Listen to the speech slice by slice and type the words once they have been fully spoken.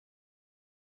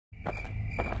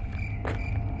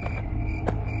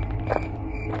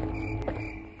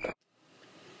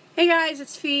Hey guys,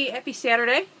 it's Fee. Happy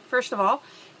Saturday, first of all.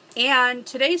 And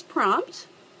today's prompt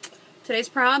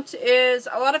is,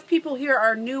 a lot of people here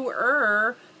are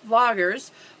newer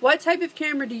vloggers. What type of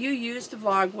camera do you use to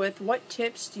vlog with? What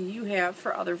tips do you have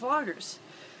for other vloggers?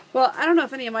 Well, I don't know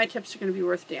if any of my tips are going to be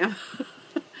worth a damn.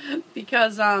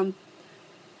 Because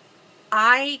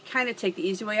I kind of take the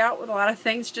easy way out with a lot of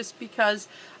things just because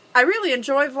I really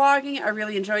enjoy vlogging. I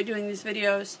really enjoy doing these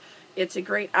videos. It's a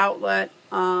great outlet.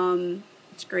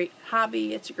 It's a great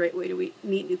hobby. It's a great way to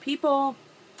meet new people.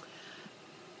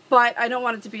 But I don't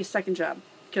want it to be a second job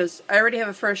because I already have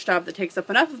a first job that takes up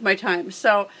enough of my time.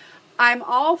 So I'm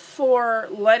all for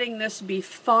letting this be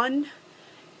fun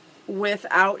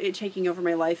without it taking over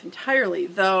my life entirely.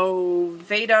 Though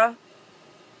Veda,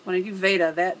 when I do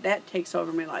Veda, that takes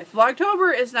over my life.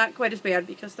 Vlogtober is not quite as bad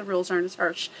because the rules aren't as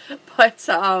harsh. But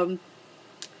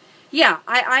yeah,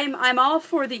 I'm all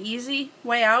for the easy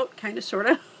way out, kind of, sort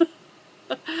of.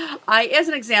 As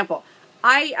an example,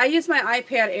 I use my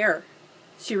iPad Air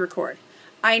to record.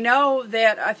 I know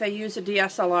that if I use a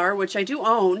DSLR, which I do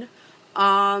own,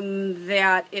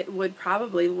 that it would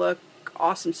probably look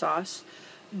awesome sauce.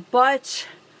 But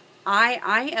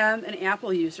I am an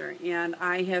Apple user, and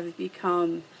I have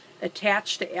become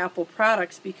attached to Apple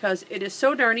products because it is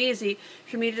so darn easy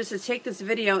for me just to take this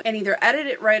video and either edit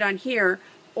it right on here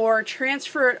or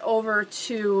transfer it over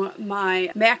to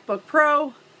my MacBook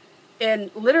Pro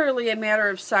in literally a matter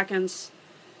of seconds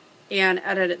and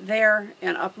edit it there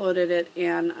and uploaded it,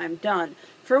 and I'm done.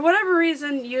 For whatever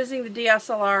reason, using the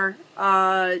DSLR,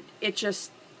 it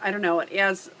just, I don't know, it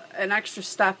adds an extra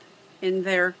step in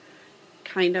there,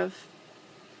 kind of.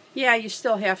 Yeah, you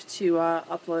still have to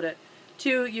upload it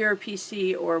to your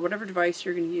PC or whatever device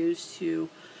you're going to use to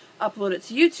upload it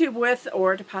to YouTube with,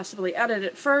 or to possibly edit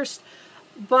it first.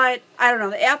 But I don't know,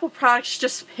 the Apple products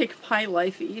just make my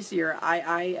life easier.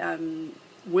 I am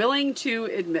willing to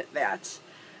admit that.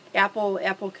 Apple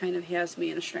kind of has me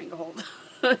in a stranglehold.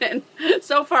 And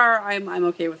so far I'm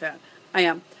okay with that. I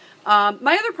am.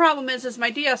 My other problem is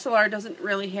my DSLR doesn't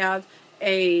really have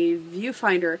a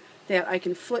viewfinder that I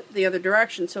can flip the other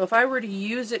direction. So if I were to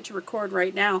use it to record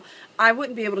right now, I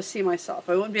wouldn't be able to see myself.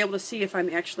 I wouldn't be able to see if I'm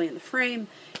actually in the frame,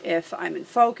 if I'm in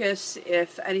focus,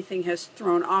 if anything has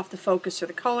thrown off the focus or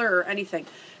the color or anything.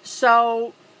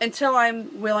 So until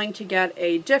I'm willing to get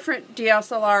a different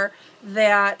DSLR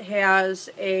that has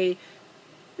a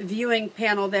viewing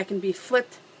panel that can be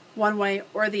flipped one way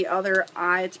or the other,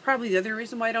 it's probably the other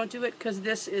reason why I don't do it, because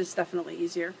this is definitely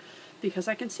easier because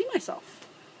I can see myself.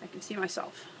 I can see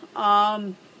myself.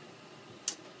 And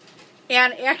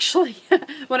actually,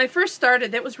 when I first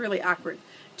started, that was really awkward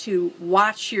to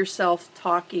watch yourself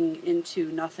talking into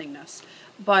nothingness.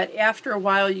 But after a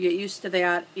while, you get used to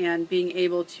that, and being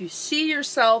able to see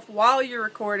yourself while you're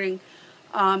recording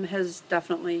has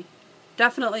definitely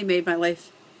made my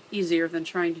life easier than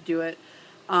trying to do it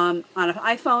on an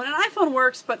iPhone. An iPhone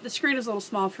works, but the screen is a little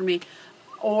small for me.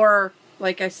 Or,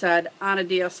 like I said, on a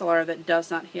DSLR that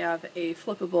does not have a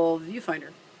flippable viewfinder.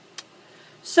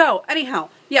 So, anyhow,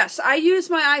 yes, I use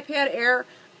my iPad Air.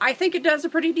 I think it does a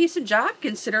pretty decent job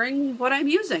considering what I'm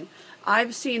using.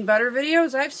 I've seen better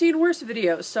videos, I've seen worse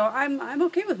videos, so I'm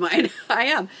okay with mine. I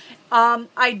am.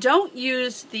 I don't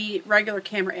use the regular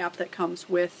camera app that comes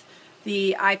with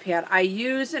the iPad. I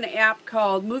use an app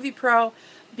called Movie Pro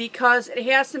because it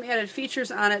has some added features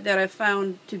on it that I've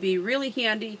found to be really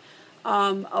handy.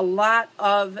 A lot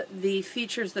of the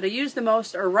features that I use the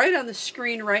most are right on the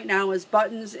screen right now as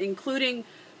buttons, including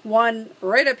one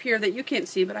right up here that you can't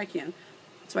see, but I can.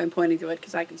 That's why I'm pointing to it,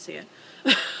 because I can see it.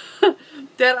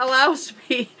 That allows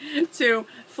me to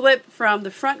flip from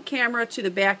the front camera to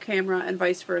the back camera and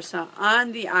vice versa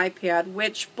on the iPad,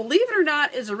 which, believe it or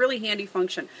not, is a really handy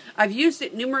function. I've used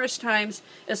it numerous times,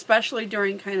 especially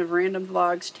during kind of random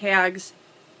vlogs, tags,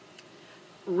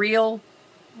 real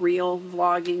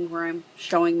vlogging where I'm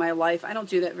showing my life. I don't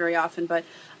do that very often, but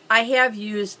I have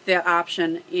used that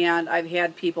option, and I've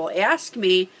had people ask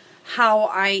me how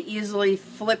I easily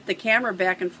flip the camera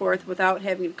back and forth without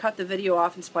having to cut the video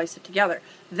off and splice it together.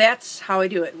 That's how I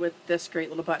do it with this great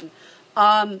little button.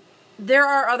 There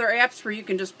are other apps where you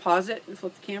can just pause it and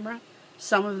flip the camera.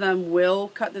 Some of them will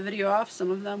cut the video off, some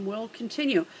of them will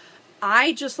continue.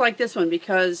 I just like this one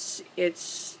because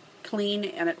it's clean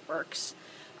and it works.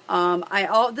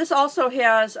 This also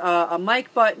has a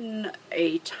mic button,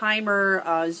 a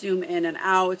timer, zoom in and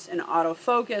out, an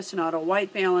autofocus, an auto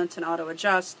white balance, an auto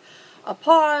adjust, a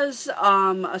pause,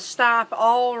 a stop,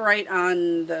 all right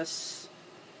on this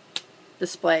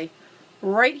display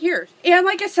right here. And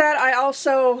like I said, I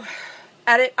also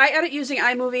edit using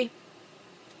iMovie.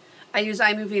 I use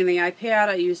iMovie on the iPad.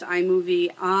 I use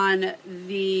iMovie on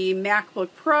the MacBook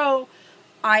Pro.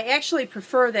 I actually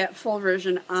prefer that full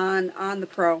version on the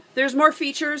Pro. There's more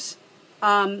features.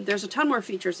 There's a ton more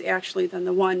features actually than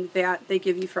the one that they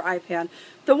give you for iPad.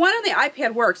 The one on the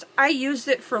iPad works. I used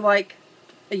it for like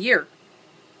a year.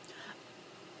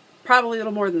 Probably a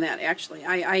little more than that actually.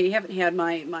 I haven't had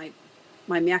my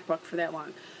MacBook for that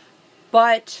long.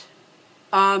 But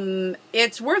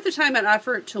it's worth the time and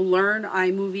effort to learn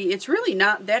iMovie. It's really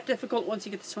not that difficult once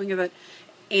you get the swing of it,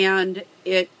 and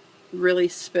it really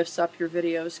spiffs up your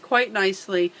videos quite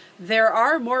nicely. There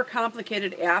are more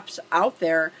complicated apps out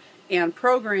there and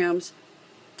programs.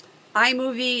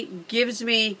 iMovie gives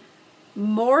me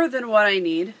more than what I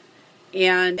need,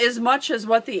 and as much as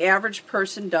what the average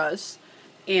person does,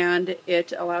 and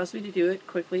it allows me to do it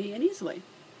quickly and easily.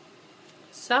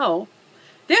 So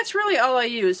that's really all I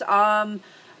use. Off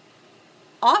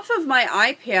of my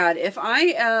iPad, if I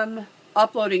am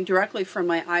uploading directly from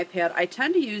my iPad, I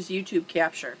tend to use YouTube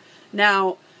Capture.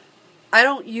 Now, I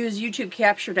don't use YouTube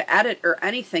Capture to edit or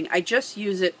anything. I just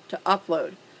use it to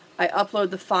upload. I upload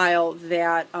the file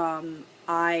that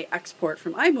I export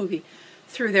from iMovie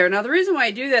through there. Now, the reason why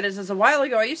I do that is a while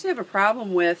ago, I used to have a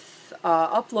problem with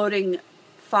uploading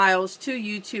files to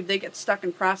YouTube. They get stuck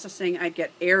in processing. I'd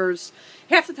get errors.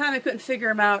 Half the time I couldn't figure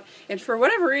them out, and for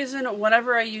whatever reason,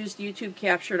 whenever I used YouTube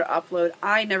Capture to upload,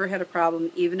 I never had a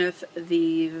problem, even if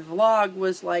the vlog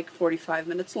was like 45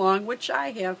 minutes long, which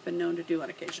I have been known to do on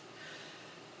occasion.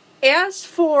 As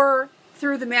for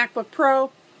through the MacBook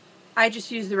Pro, I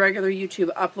just use the regular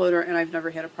YouTube uploader, and I've never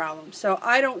had a problem. So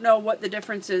I don't know what the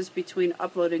difference is between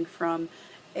uploading from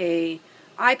a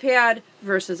iPad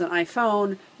versus an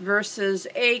iPhone versus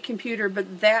a computer,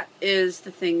 but that is the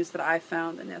things that I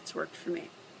found, and that's worked for me.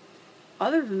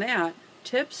 Other than that,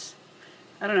 tips?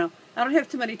 I don't know. I don't have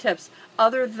too many tips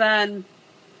other than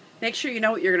make sure you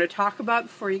know what you're going to talk about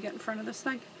before you get in front of this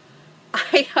thing.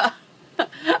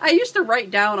 I used to write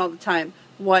down all the time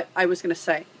what I was going to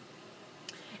say.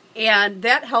 And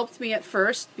that helped me at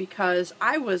first because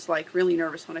I was like really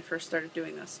nervous when I first started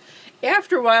doing this.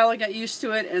 After a while I got used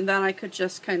to it, and then I could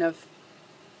just kind of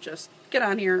just get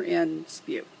on here and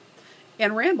spew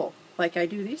and ramble like I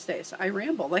do these days. I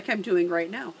ramble like I'm doing right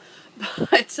now.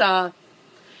 But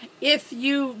if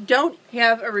you don't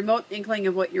have a remote inkling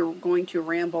of what you're going to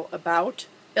ramble about,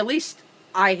 at least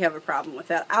I have a problem with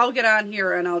that. I'll get on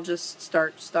here and I'll just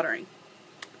start stuttering.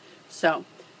 So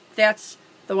that's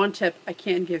the one tip I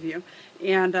can give you.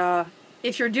 And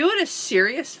if you're doing a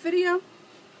serious video,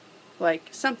 like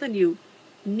something you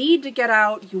need to get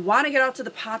out, you want to get out to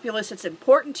the populace, it's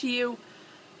important to you,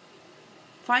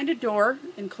 find a door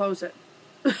and close it.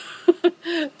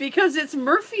 Because it's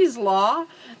Murphy's Law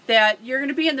that you're going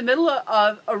to be in the middle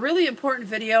of a really important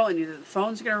video and either the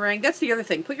phone's going to ring. That's the other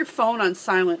thing. Put your phone on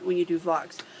silent when you do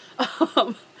vlogs.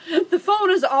 The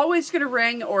phone is always going to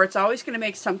ring, or it's always going to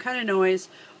make some kind of noise,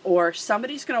 or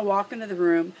somebody's going to walk into the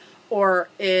room, or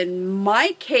in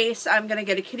my case, I'm going to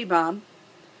get a kitty bomb.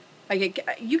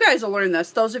 You guys will learn this.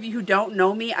 Those of you who don't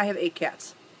know me, I have 8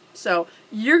 cats. So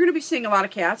you're going to be seeing a lot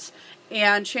of cats,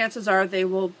 and chances are they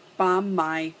will bomb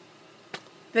my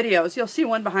videos. You'll see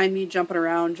one behind me jumping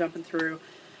around, jumping through.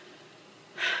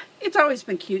 It's always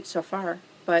been cute so far,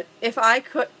 but if I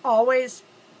could always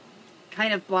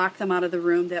kind of block them out of the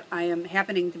room that I am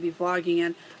happening to be vlogging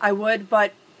in, I would,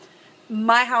 but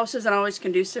my house isn't always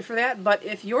conducive for that. But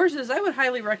if yours is, I would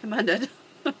highly recommend it.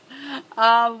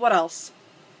 What else?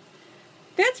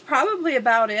 That's probably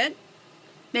about it.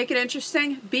 Make it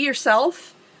interesting. Be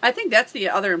yourself. I think that's the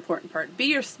other important part. Be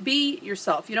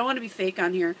yourself. You don't want to be fake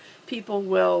on here. People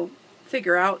will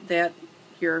figure out that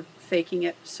you're faking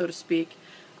it, so to speak.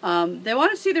 They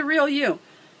want to see the real you.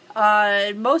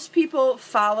 Most people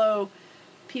follow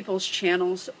people's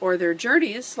channels or their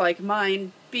journeys, like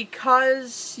mine,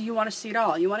 because you want to see it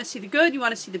all. You want to see the good, you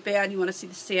want to see the bad, you want to see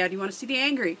the sad, you want to see the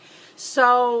angry.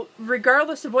 So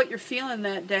regardless of what you're feeling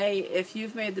that day, if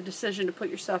you've made the decision to put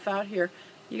yourself out here,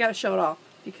 you got to show it all,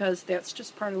 because that's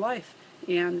just part of life,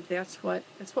 and that's what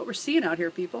we're seeing out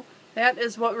here, people. That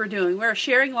is what we're doing. We're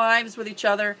sharing lives with each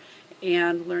other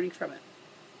and learning from it.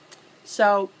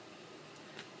 So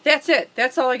that's it.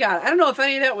 That's all I got. I don't know if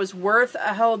any of that was worth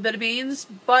a hell of a bit of beans,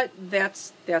 but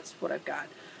that's what I've got.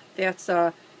 That's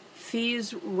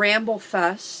Fee's Ramble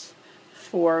Fest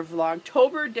for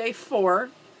Vlogtober Day 4,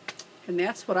 and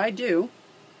that's what I do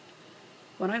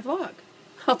when I vlog.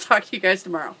 I'll talk to you guys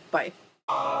tomorrow. Bye.